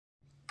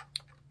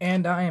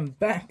And I am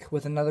back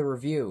with another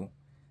review.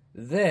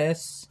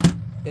 This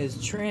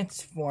is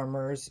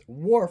Transformers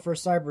War for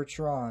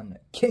Cybertron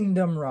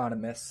Kingdom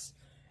Rodimus.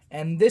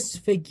 And this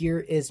figure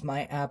is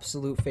my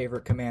absolute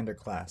favorite commander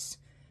class.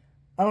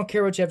 I don't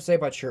care what you have to say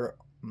about your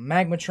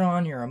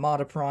Magmatron, your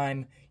Rodimus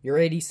Prime, your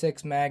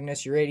 86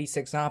 Magnus, your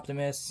 86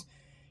 Optimus,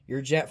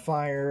 your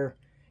Jetfire,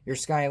 your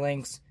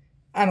Skylynx.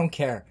 I don't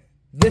care.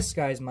 This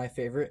guy's my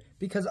favorite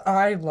because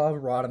I love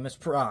Rodimus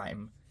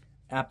Prime.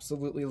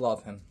 Absolutely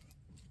love him.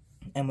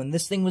 And when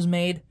this thing was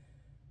made,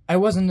 I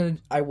wasn't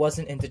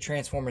into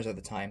Transformers at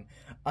the time.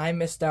 I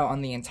missed out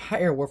on the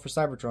entire War for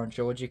Cybertron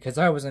trilogy because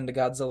I was into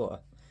Godzilla.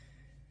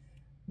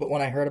 But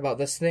when I heard about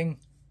this thing,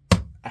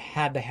 I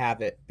had to have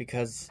it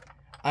because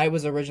I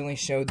was originally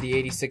showed the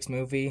 86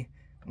 movie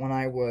when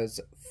I was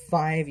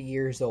 5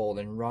 years old,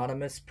 and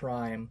Rodimus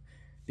Prime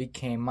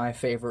became my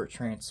favorite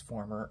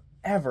Transformer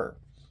ever.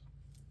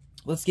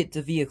 Let's get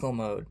to vehicle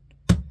mode,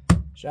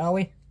 shall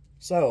we?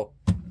 So,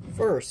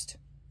 first,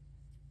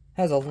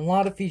 has a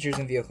lot of features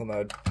in vehicle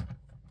mode.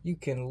 You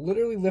can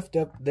literally lift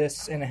up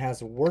this, and it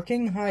has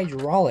working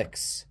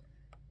hydraulics.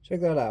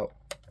 Check that out.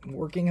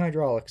 Working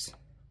hydraulics.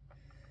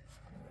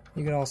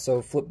 You can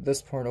also flip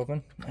this part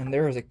open, and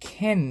there is a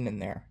cannon in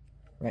there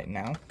right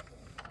now.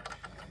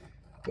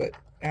 But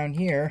down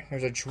here,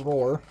 there's a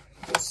drawer.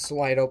 Just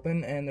slide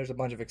open, and there's a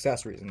bunch of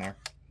accessories in there.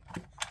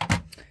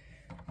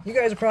 You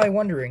guys are probably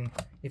wondering,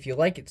 if you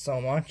like it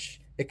so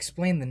much,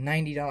 explain the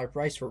 $90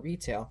 price for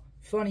retail.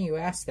 Funny you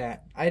asked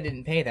that. I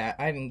didn't pay that.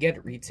 I didn't get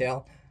it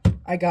retail.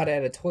 I got it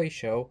at a toy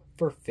show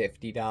for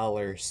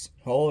 $50.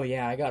 Oh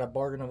yeah, I got a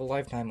bargain of a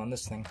lifetime on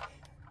this thing.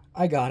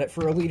 I got it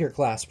for a leader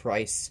class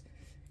price,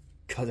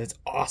 because it's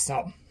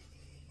awesome.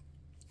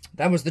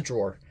 That was the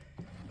drawer.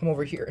 Come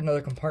over here,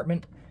 another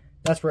compartment.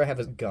 That's where I have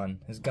his gun.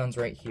 His gun's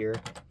right here.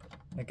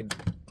 I could,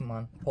 come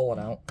on, pull it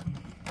out.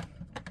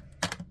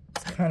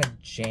 It's kind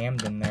of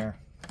jammed in there.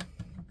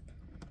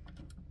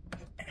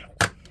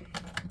 Ow.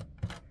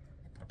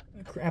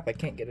 Crap, I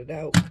can't get it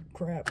out.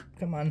 Crap,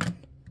 come on.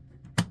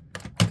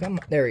 Come on,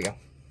 there we go.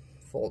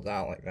 Folds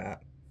out like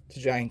that. It's a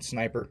giant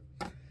sniper.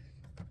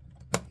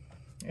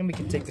 And we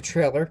can take the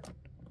trailer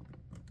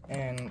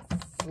and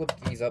flip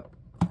these up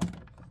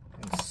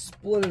and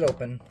split it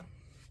open.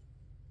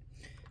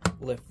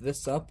 Lift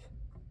this up.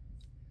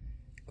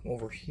 Come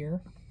over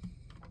here.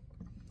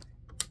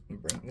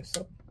 And bring this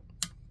up.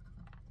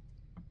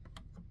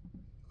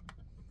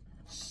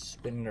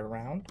 Spin it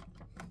around.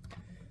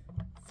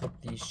 Flip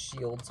these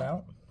shields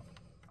out.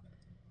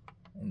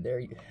 And there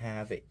you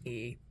have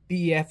a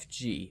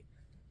BFG.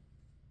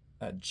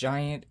 A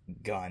giant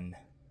gun.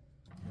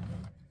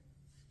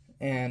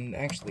 And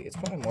actually, it's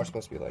probably more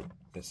supposed to be like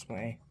this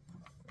way.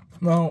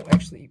 No,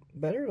 actually,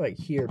 better like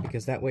here,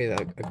 because that way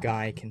a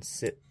guy can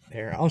sit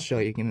there. I'll show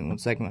you. Give me 1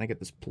 second when I get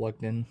this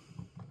plugged in.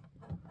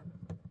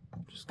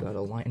 Just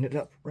gotta line it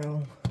up,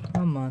 bro.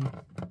 Come on.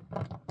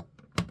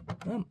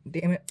 Oh,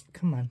 damn it.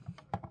 Come on.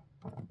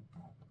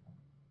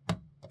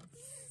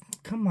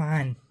 Come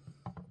on.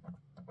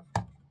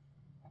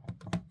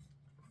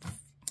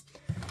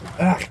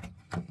 Ugh.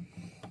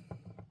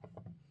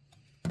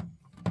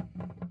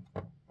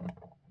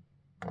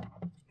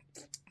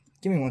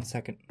 Give me 1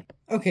 second.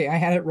 Okay, I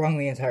had it wrong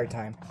the entire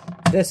time.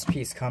 This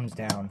piece comes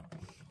down,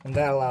 and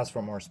that allows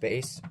for more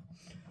space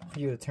for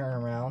you to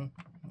turn around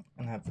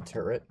and have the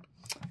turret.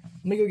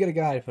 Let me go get a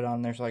guide to put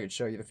on there so I can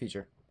show you the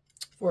feature.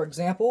 For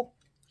example,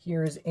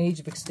 here is Age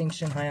of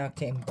Extinction High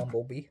Octane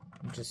Bumblebee.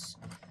 Just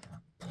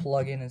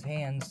plug in his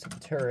hands to the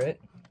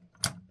turret,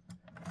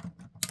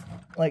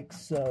 like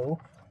so,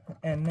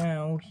 and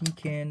now he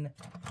can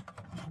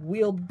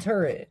wield the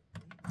turret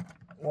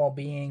while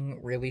being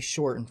really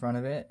short in front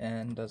of it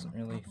and doesn't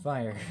really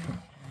fire.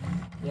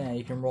 Yeah,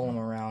 you can roll him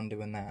around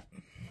doing that.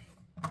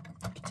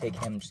 You can take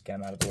him, just get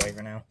him out of the way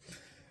for now.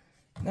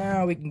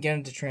 Now we can get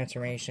into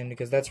transformation,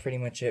 because that's pretty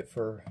much it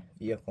for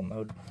vehicle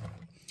mode.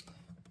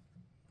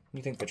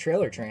 You think the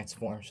trailer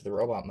transforms to the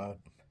robot mode?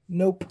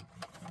 Nope.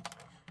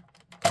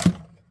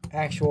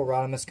 Actual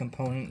Rodimus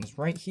component is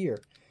right here.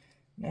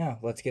 Now,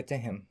 let's get to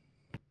him.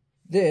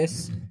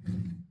 This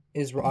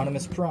is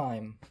Rodimus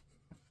Prime.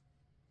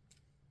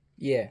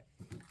 Yeah.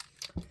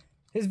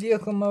 His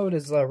vehicle mode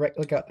is like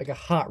a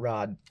hot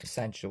rod,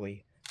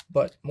 essentially,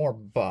 but more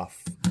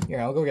buff. Here,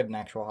 I'll go get an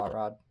actual hot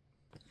rod.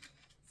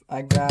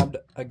 I grabbed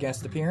a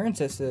guest appearance.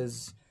 This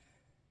is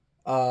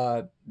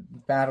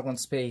Battle in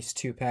Space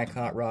 2-pack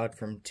hot rod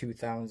from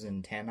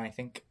 2010, I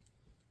think.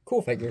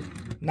 Cool figure.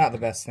 Not the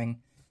best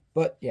thing.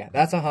 But yeah,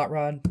 that's a hot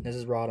rod. This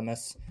is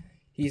Rodimus.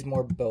 He's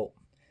more built.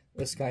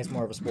 This guy's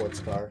more of a sports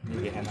car.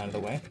 You get him out of the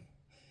way.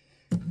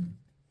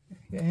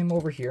 Get him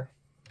over here.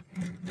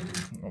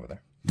 Over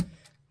there.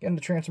 Get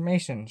into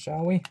transformation,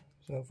 shall we?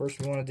 So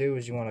first we want to do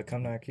is you want to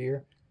come back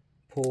here,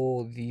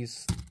 pull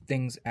these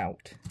things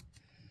out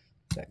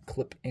that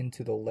clip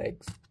into the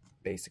legs,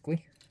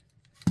 basically.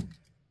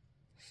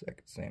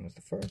 Second, same as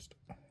the first.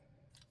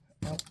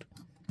 Out.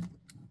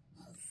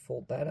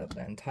 Fold that up,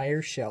 the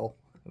entire shell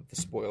of the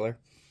spoiler.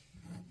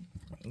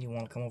 You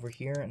want to come over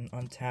here and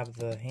untab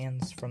the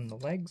hands from the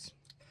legs.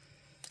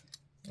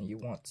 And you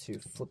want to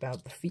flip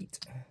out the feet.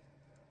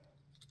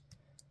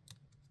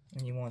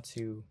 And you want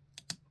to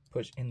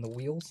push in the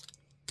wheels,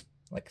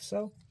 like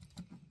so.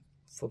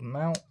 Flip them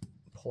out,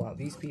 pull out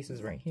these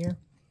pieces right here.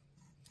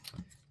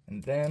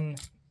 And then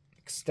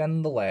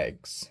extend the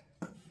legs.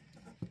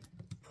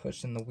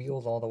 Push in the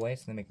wheels all the way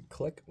so they make a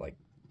click like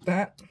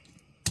that.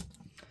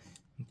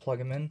 And plug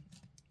them in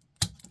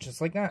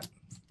just like that.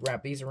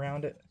 Wrap these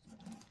around it.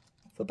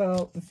 Flip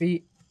out the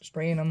feet,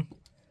 straighten them,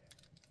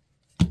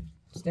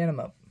 stand them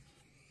up.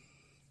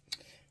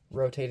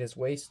 Rotate his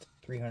waist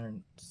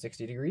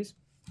 360 degrees.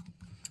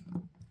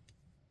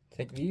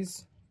 Take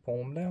these, pull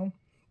them down,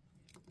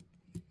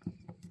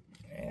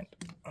 and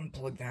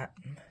unplug that.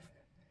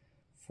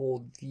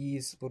 Fold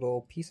these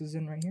little pieces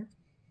in right here.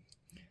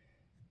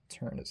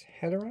 Turn his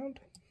head around.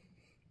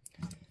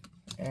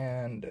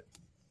 And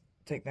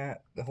take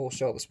that, the whole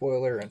shell of the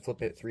spoiler, and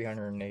flip it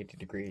 380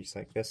 degrees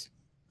like this.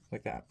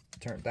 Like that.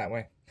 Turn it that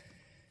way.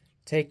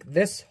 Take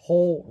this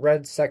whole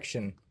red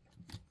section,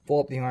 pull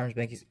up the arms,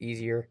 make it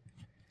easier,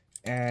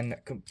 and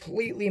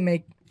completely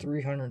make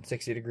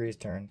 360 degrees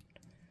turn.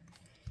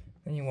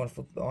 Then you want to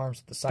flip the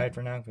arms to the side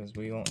for now because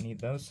we won't need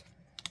those.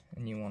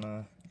 And you want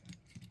to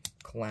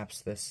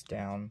collapse this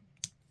down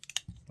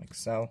like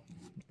so.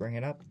 Bring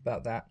it up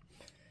about that.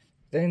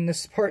 Then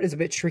this part is a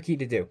bit tricky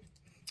to do.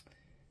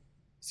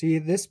 See,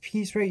 this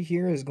piece right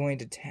here is going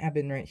to tab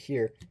in right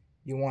here.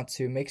 You want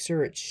to make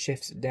sure it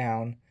shifts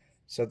down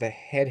so the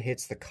head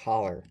hits the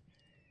collar.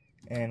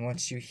 And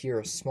once you hear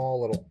a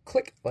small little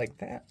click like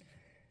that,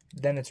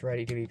 then it's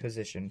ready to be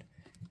positioned.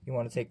 You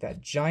want to take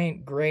that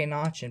giant gray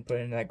notch and put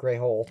it in that gray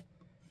hole.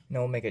 And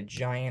it'll make a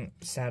giant,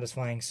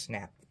 satisfying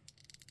snap.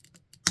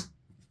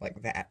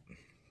 Like that.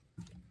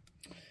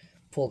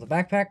 Pull the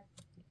backpack.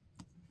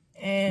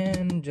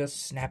 And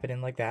just snap it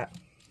in like that.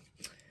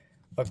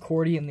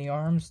 Accordion the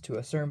arms to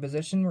a certain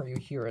position where you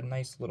hear a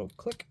nice little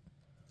click.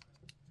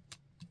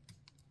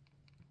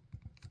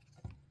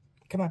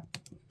 Come on.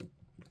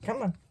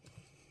 Come on.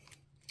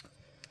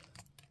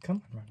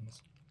 Come on,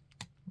 Rodimus.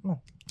 Come on.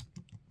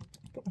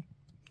 Come on.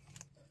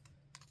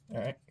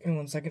 Alright, in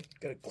 1 second.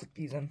 Gotta click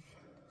these in.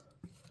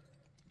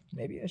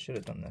 Maybe I should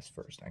have done this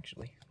first,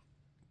 actually.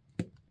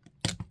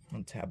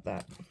 Untab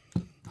that.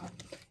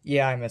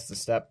 Yeah, I missed a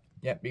step.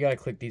 Yep, you gotta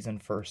click these in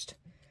first.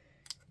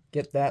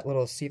 Get that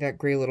little, see that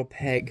gray little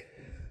peg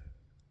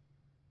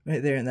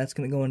right there, and that's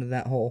gonna go into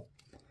that hole.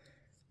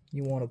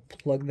 You want to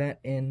plug that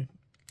in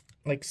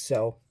like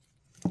so.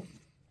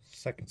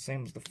 Second,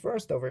 same as the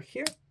first over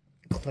here.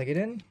 Plug it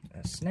in,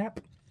 a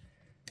snap.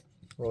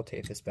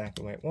 Rotate this back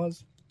the way it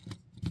was.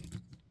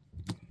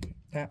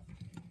 That.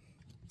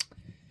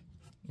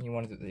 You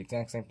want to do the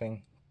exact same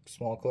thing.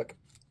 Small click.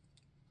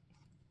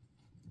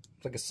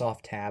 It's like a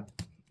soft tab.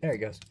 There it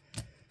goes.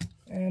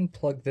 And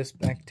plug this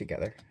back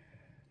together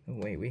the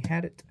way we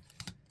had it.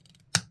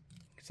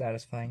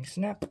 Satisfying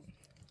snap.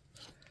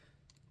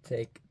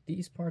 Take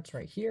these parts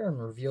right here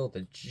and reveal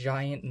the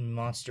giant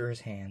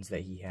monstrous hands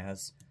that he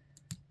has.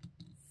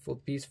 Flip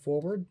these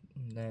forward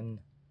and then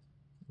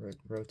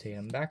rotate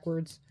them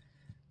backwards.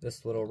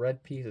 This little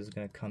red piece is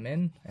going to come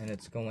in and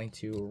it's going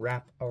to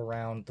wrap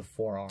around the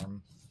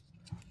forearm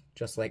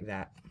just like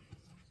that.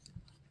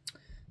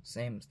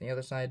 Same as the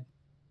other side.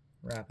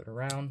 Wrap it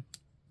around.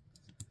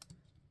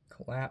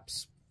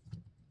 Collapse.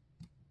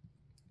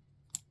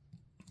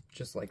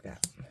 Just like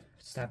that.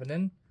 Snap it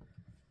in.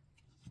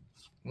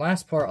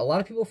 Last part, a lot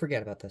of people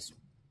forget about this.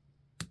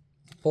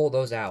 Pull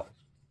those out.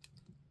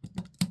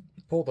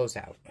 Pull those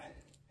out.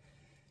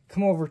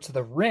 Come over to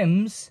the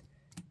rims,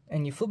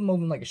 and you flip them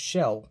open like a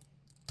shell,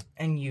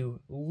 and you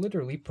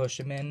literally push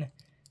them in,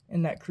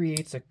 and that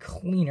creates a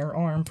cleaner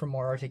arm for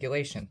more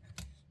articulation.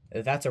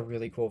 That's a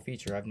really cool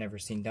feature I've never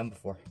seen done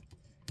before.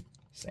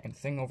 Same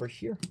thing over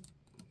here.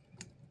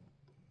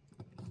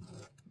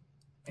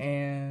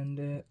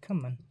 And,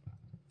 come on.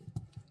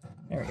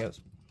 There it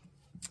goes.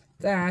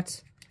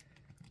 That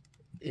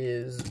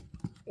is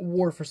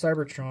War for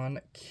Cybertron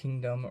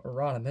Kingdom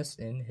Rodimus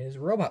in his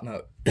robot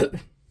mode.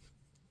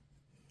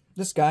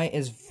 This guy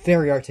is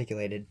very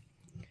articulated.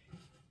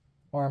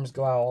 Arms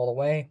go out all the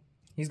way.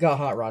 He's got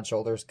hot rod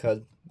shoulders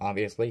because,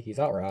 obviously, he's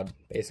hot rod,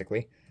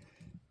 basically.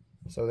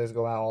 So these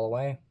go out all the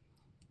way.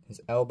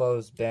 His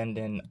elbows bend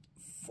in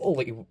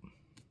fully.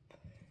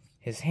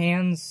 His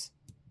hands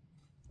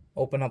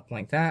open up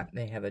like that.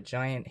 They have a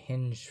giant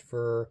hinge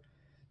for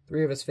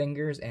 3 of his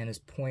fingers, and his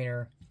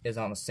pointer is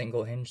on a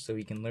single hinge, so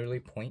he can literally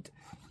point.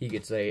 He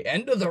could say,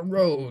 "End of the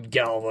road,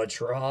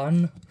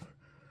 Galvatron!"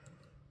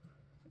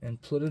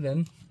 And put it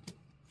in.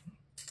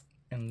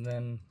 And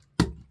then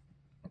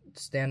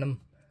stand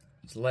him.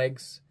 His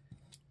legs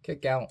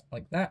kick out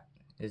like that.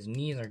 His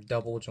knees are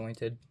double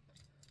jointed,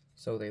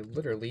 so they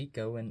literally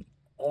go in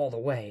all the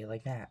way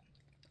like that.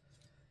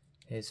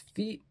 His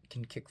feet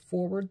can kick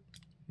forward,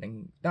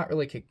 then not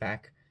really kick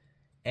back.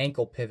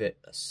 Ankle pivot,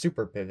 a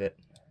super pivot.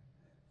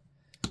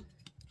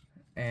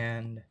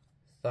 And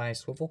thigh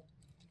swivel.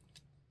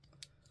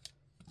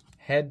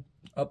 Head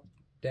up,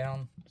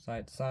 down,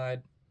 side to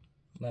side,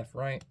 left,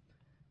 right.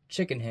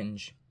 Chicken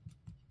hinge.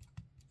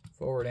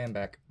 Forward and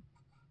back.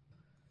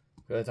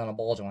 It's on a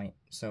ball joint,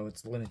 so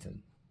it's limited.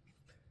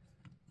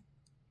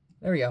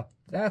 There we go.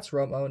 That's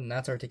rope mode, and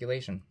that's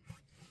articulation.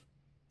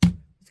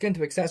 Let's get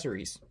into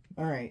accessories.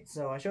 Alright,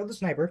 so I showed the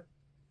sniper.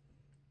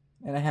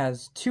 And it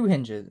has 2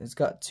 hinges. It's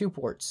got 2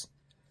 ports.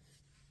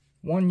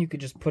 One, you could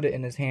just put it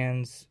in his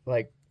hands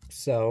like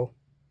so.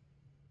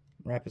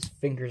 Wrap his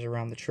fingers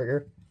around the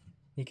trigger.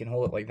 He can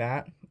hold it like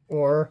that.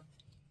 Or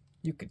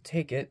you could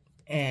take it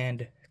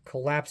and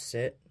collapse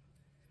it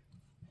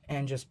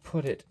and just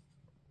put it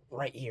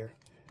right here.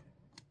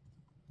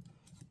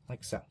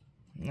 Like so.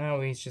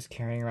 Now he's just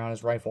carrying around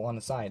his rifle on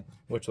the side,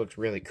 which looks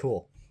really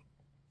cool.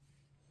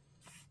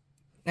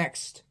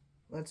 Next,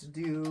 let's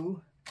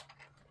do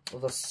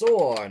the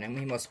sword, and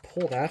we must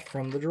pull that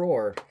from the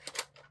drawer.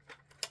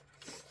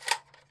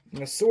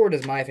 And the sword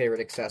is my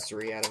favorite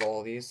accessory out of all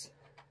of these.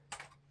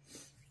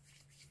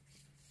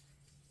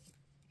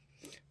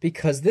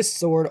 Because this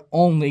sword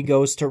only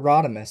goes to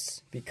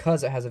Rodimus,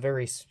 because it has a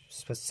very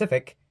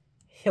specific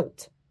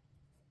hilt.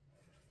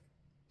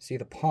 See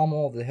the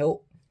pommel of the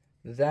hilt?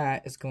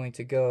 That is going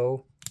to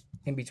go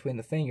in between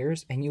the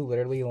fingers, and you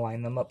literally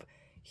line them up.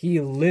 He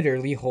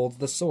literally holds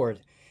the sword.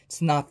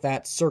 It's not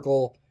that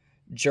circle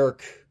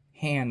jerk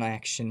hand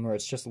action where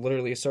it's just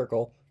literally a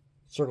circle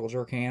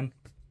jerk hand.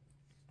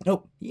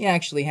 Nope, he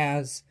actually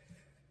has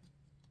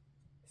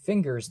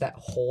fingers that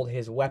hold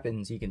his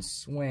weapons. He can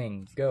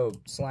swing, go,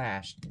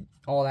 slash,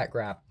 all that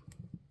crap.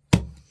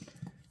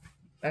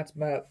 That's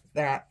about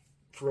that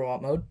for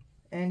robot mode.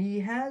 And he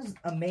has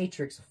a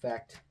matrix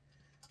effect.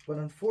 But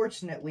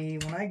unfortunately,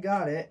 when I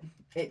got it,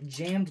 it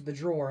jammed the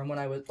drawer, and when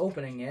I was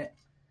opening it,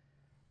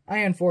 I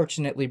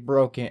unfortunately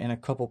broke it in a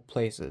couple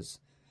places.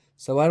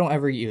 So I don't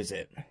ever use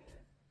it.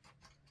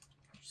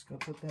 Just gonna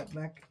put that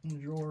back in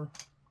the drawer.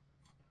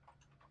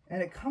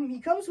 And he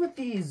comes with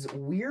these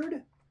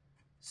weird,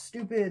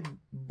 stupid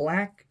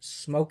black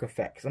smoke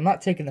effects. I'm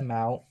not taking them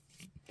out.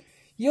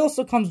 He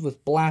also comes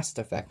with blast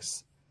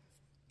effects.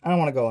 I don't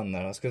want to go into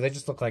those because they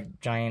just look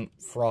like giant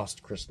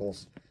frost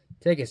crystals.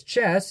 Take his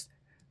chest,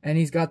 and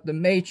he's got the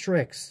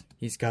matrix.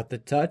 He's got the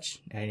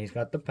touch, and he's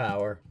got the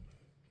power.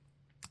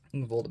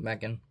 And fold it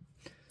back in.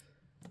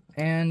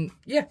 And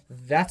yeah,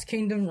 that's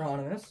Kingdom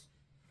Rodimus.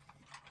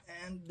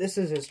 And this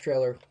is his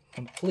trailer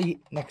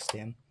complete next to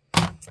him.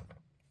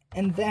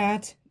 And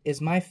that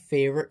is my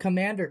favorite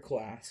commander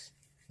class.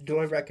 Do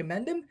I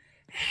recommend him?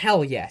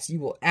 Hell yes, you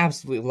will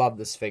absolutely love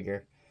this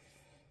figure.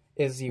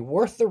 Is he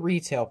worth the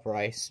retail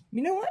price?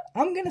 You know what?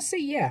 I'm going to say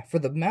yeah. For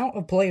the amount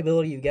of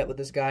playability you get with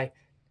this guy,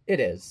 it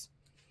is.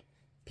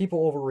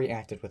 People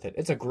overreacted with it.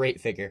 It's a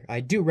great figure.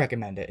 I do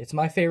recommend it. It's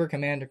my favorite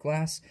commander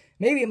class.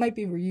 Maybe it might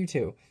be for you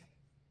too.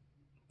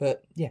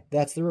 But yeah,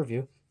 that's the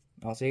review.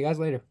 I'll see you guys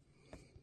later.